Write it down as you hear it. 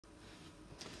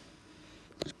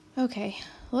Okay,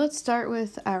 let's start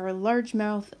with our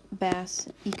largemouth bass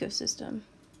ecosystem.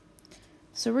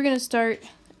 So we're going to start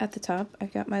at the top.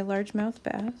 I've got my largemouth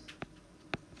bass.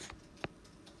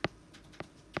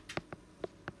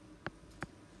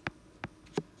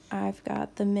 I've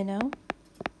got the minnow.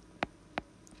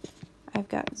 I've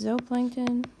got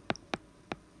zooplankton.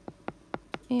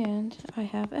 And I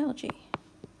have algae.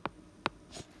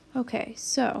 Okay,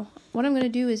 so what I'm going to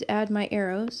do is add my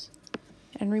arrows.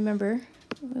 And remember,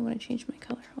 I want to change my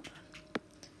color. Hold on.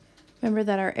 Remember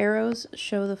that our arrows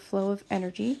show the flow of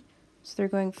energy. So they're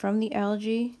going from the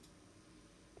algae,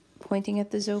 pointing at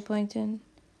the zooplankton,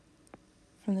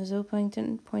 from the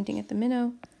zooplankton pointing at the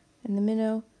minnow, and the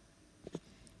minnow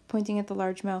pointing at the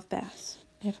largemouth bass.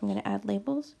 And if I'm going to add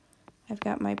labels, I've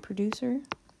got my producer.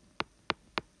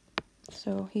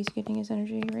 So he's getting his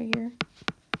energy right here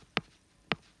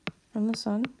from the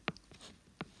sun.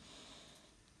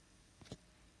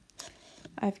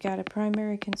 I've got a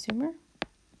primary consumer,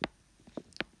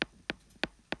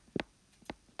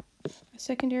 a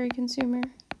secondary consumer,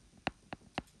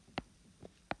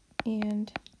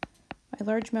 and my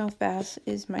largemouth bass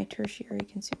is my tertiary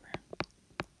consumer.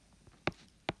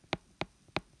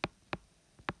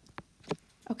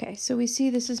 Okay, so we see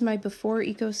this is my before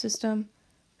ecosystem,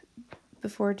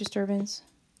 before disturbance.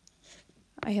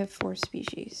 I have 4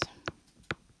 species.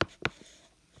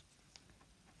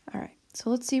 Alright, so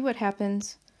let's see what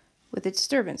happens with the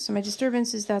disturbance. So my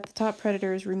disturbance is that the top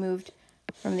predator is removed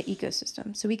from the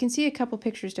ecosystem. So we can see a couple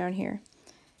pictures down here.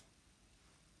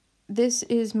 This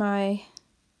is my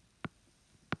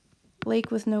lake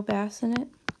with no bass in it.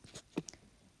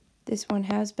 This one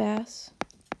has bass.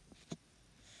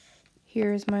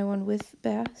 Here is my one with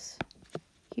bass.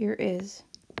 Here is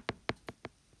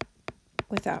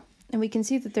without. And we can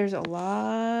see that there's a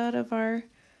lot of our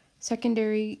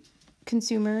secondary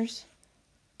consumers,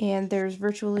 and there's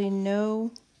virtually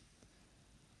no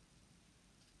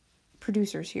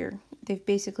producers here. They've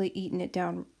basically eaten it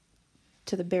down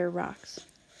to the bare rocks.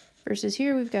 Versus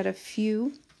here we've got a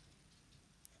few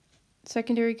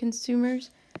secondary consumers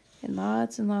and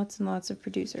lots and lots and lots of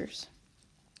producers.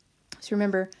 So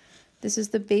remember, this is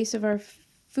the base of our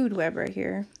food web right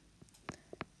here.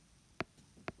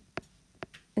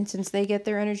 And since they get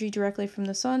their energy directly from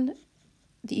the sun,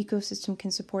 the ecosystem can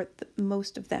support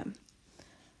most of them.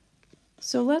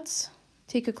 So let's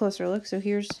take a closer look. So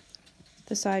here's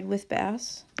the side with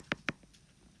bass.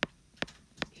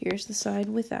 Here's the side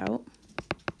without.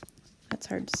 That's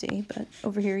hard to see, but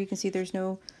over here you can see there's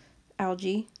no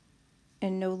algae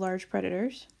and no large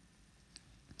predators.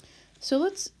 So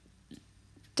let's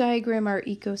diagram our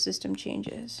ecosystem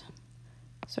changes.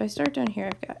 So I start down here.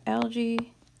 I've got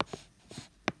algae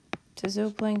to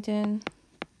zooplankton,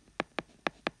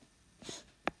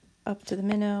 up to the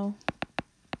minnow,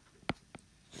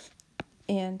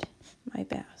 and my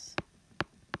bass.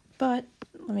 But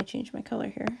let me change my color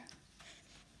here.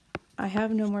 I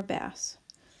have no more bass.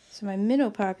 So my minnow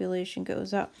population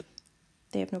goes up.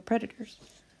 They have no predators.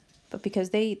 But because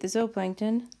they eat the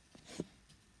zooplankton,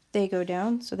 they go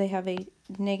down, so they have a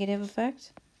negative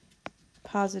effect,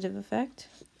 positive effect.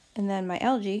 And then my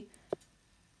algae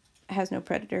has no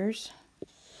predators,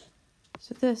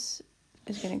 so this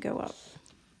is going to go up.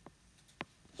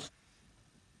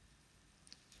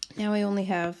 Now I only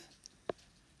have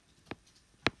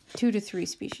 2 to 3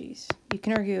 species. You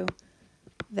can argue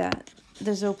that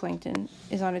the zooplankton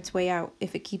is on its way out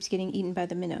if it keeps getting eaten by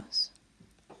the minnows.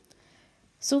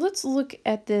 So let's look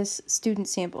at this student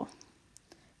sample.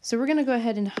 So we're going to go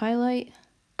ahead and highlight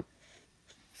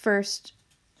first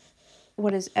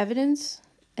what is evidence,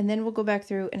 and then we'll go back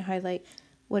through and highlight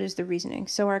what is the reasoning.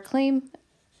 So our claim,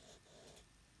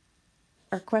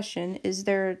 our question, is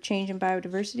there a change in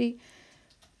biodiversity?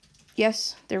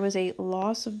 Yes, there was a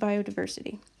loss of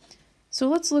biodiversity. So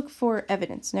let's look for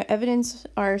evidence. Now, evidence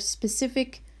are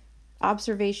specific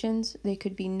observations. They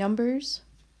could be numbers,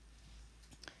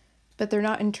 but they're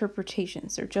not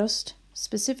interpretations. They're just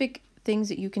specific things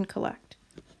that you can collect.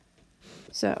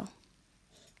 So,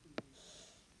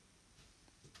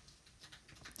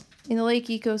 in the lake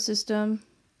ecosystem,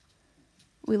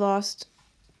 we lost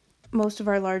most of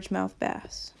our largemouth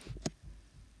bass.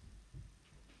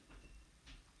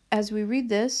 As we read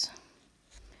this,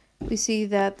 we see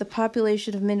that the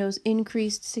population of minnows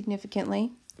increased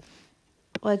significantly,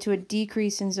 led to a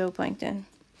decrease in zooplankton.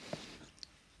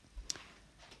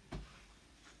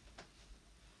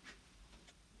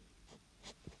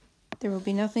 There will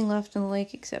be nothing left in the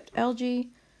lake except algae,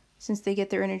 since they get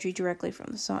their energy directly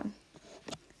from the sun.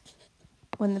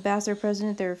 When the bass are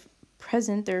present, there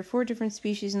are 4 different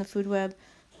species in the food web.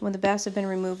 When the bass have been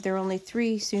removed, there are only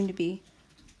 3, soon to be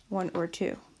 1 or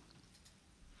 2.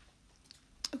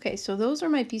 Okay, so those are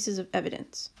my pieces of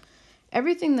evidence.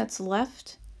 Everything that's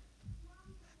left,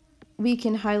 we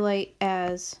can highlight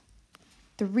as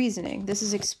the reasoning. This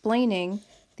is explaining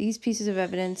these pieces of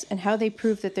evidence and how they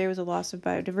prove that there was a loss of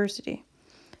biodiversity.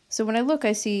 So when I look,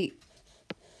 I see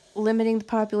limiting the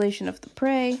population of the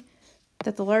prey,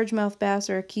 that the largemouth bass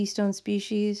are a keystone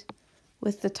species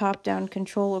with the top-down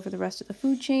control over the rest of the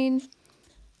food chain.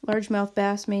 Largemouth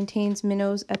bass maintains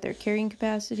minnows at their carrying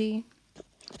capacity.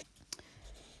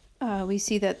 We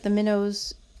see that the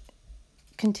minnows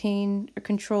contain or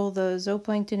control the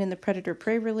zooplankton in the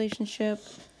predator-prey relationship.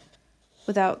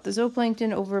 Without the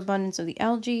zooplankton, overabundance of the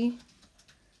algae.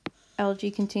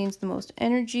 Algae contains the most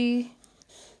energy,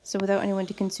 so without anyone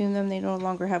to consume them, they no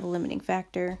longer have a limiting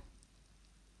factor.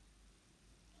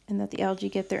 And that the algae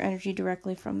get their energy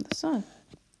directly from the sun.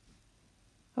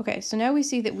 Okay, so now we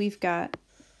see that we've got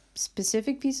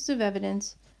specific pieces of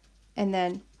evidence and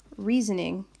then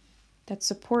reasoning that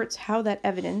supports how that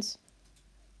evidence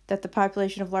that the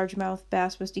population of largemouth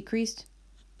bass was decreased,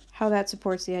 how that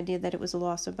supports the idea that it was a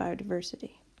loss of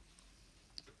biodiversity.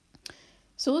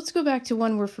 So let's go back to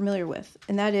one we're familiar with,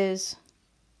 and that is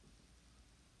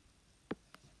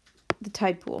the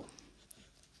tide pool.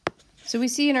 So we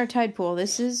see in our tide pool,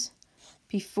 this is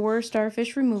before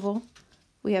starfish removal,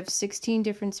 we have 16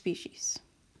 different species.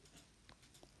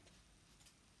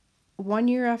 1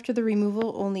 year after the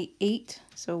removal, only 8,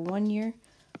 so 1 year,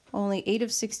 only 8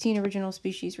 of 16 original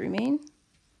species remain.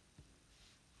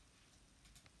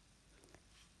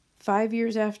 5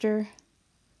 years after,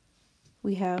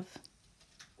 we have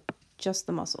just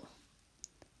the mussel.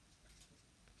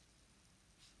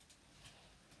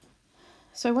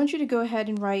 So I want you to go ahead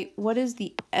and write what is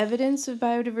the evidence of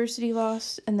biodiversity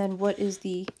loss, and then what is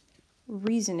the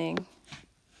reasoning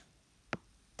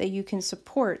that you can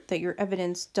support that your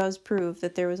evidence does prove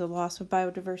that there was a loss of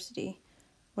biodiversity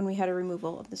when we had a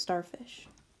removal of the starfish.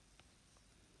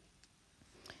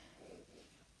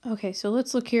 Okay, so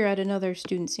let's look here at another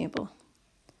student sample.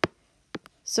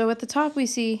 So at the top we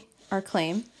see our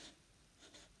claim.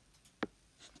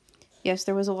 Yes,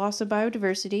 there was a loss of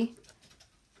biodiversity.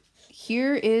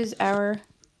 Here is our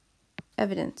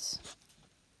evidence.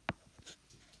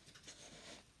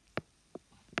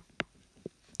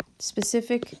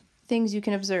 Specific things you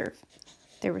can observe.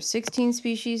 There were 16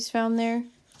 species found there,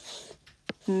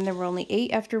 and there were only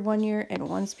 8 after 1 year and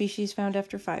 1 species found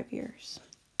after 5 years.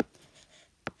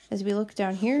 As we look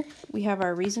down here, we have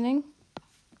our reasoning.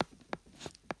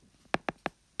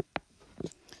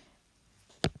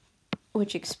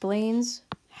 Which explains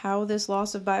how this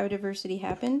loss of biodiversity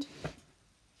happened,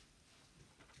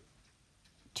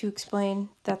 to explain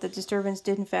that the disturbance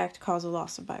did in fact cause a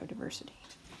loss of biodiversity.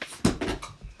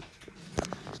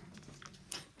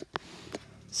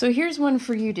 So here's one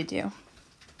for you to do.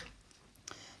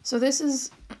 So this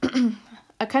is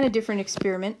a kind of different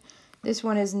experiment. This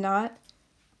one is not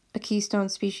a keystone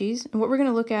species, and what we're going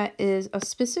to look at is a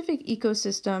specific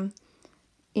ecosystem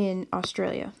in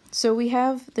Australia. So we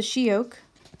have the she oak,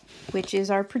 which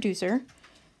is our producer,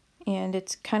 and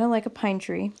it's kind of like a pine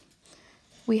tree.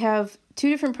 We have 2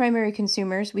 different primary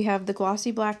consumers. We have the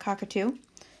glossy black cockatoo,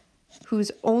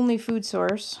 whose only food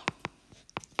source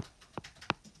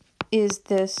is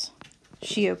this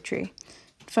she oak tree.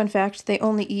 Fun fact, they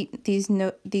only eat these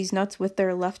nuts with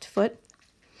their left foot.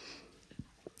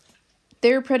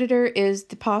 Their predator is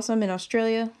the possum in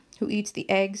Australia, who eats the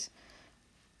eggs.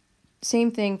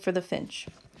 Same thing for the finch.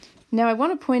 Now I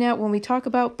want to point out when we talk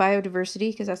about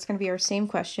biodiversity, because that's going to be our same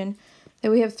question,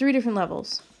 that we have 3 different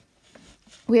levels.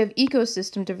 We have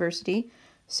ecosystem diversity.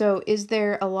 So is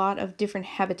there a lot of different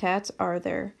habitats? Are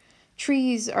there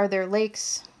trees? Are there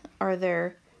lakes? Are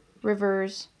there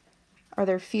rivers? Are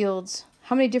there fields?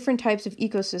 How many different types of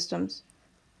ecosystems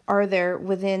are there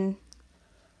within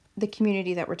the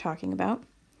community that we're talking about?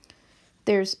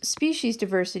 There's species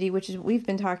diversity, which is what we've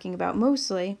been talking about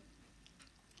mostly,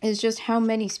 is just how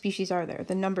many species are there,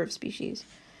 the number of species.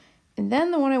 And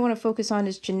then the one I want to focus on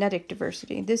is genetic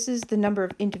diversity. This is the number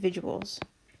of individuals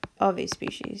of a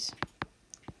species.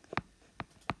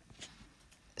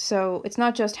 So it's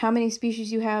not just how many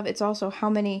species you have, it's also how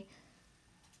many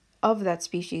of that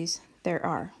species there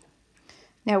are.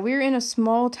 Now we're in a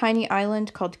small tiny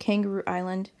island called Kangaroo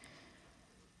Island,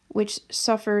 which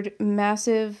suffered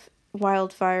massive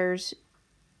wildfires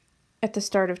at the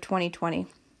start of 2020,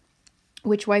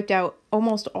 which wiped out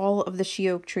almost all of the she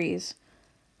oak trees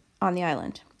on the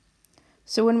island.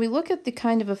 So when we look at the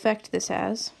kind of effect this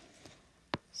has,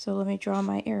 so let me draw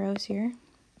my arrows here.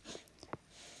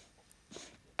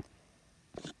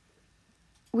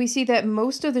 We see that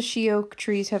most of the she oak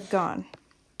trees have gone.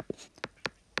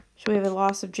 So we have a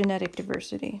loss of genetic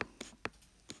diversity.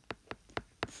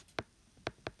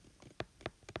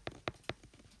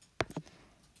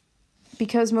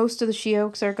 because most of the she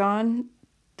oaks are gone,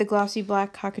 the glossy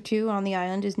black cockatoo on the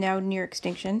island is now near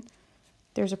extinction.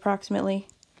 There's approximately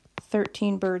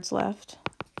 13 birds left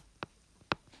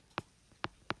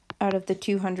out of the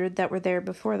 200 that were there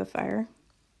before the fire.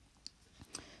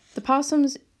 The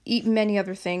possums eat many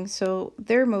other things, so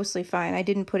they're mostly fine. I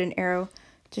didn't put an arrow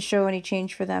to show any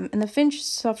change for them. And the finch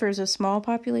suffers a small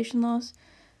population loss,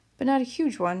 but not a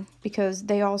huge one, because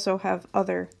they also have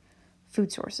other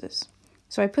food sources.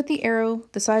 So I put the arrow,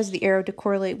 the size of the arrow, to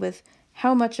correlate with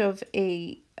how much of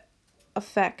a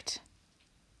effect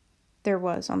there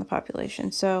was on the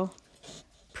population. So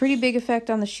pretty big effect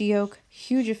on the she oak,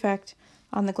 huge effect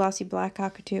on the glossy black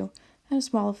cockatoo, and a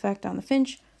small effect on the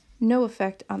finch, no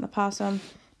effect on the possum.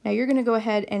 Now you're going to go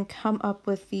ahead and come up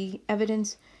with the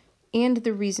evidence and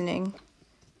the reasoning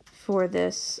for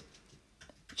this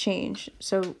change.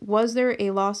 So was there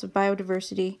a loss of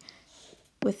biodiversity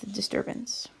with the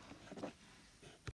disturbance?